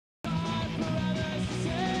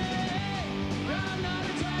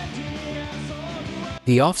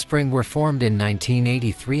The Offspring were formed in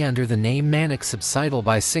 1983 under the name Manic Subsidal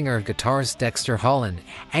by singer-guitarist Dexter Holland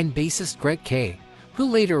and bassist Greg Kay, who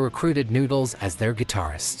later recruited Noodles as their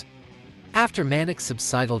guitarist. After Manic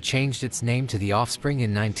Subsidal changed its name to The Offspring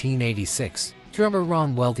in 1986, drummer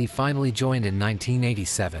Ron Welty finally joined in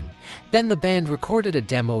 1987. Then the band recorded a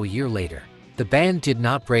demo a year later. The band did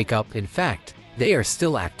not break up, in fact, they are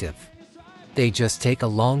still active. They just take a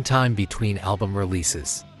long time between album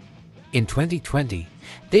releases. In 2020,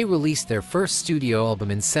 they released their first studio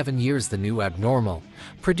album in 7 years, The New Abnormal,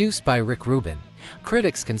 produced by Rick Rubin.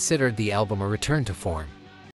 Critics considered the album a return to form.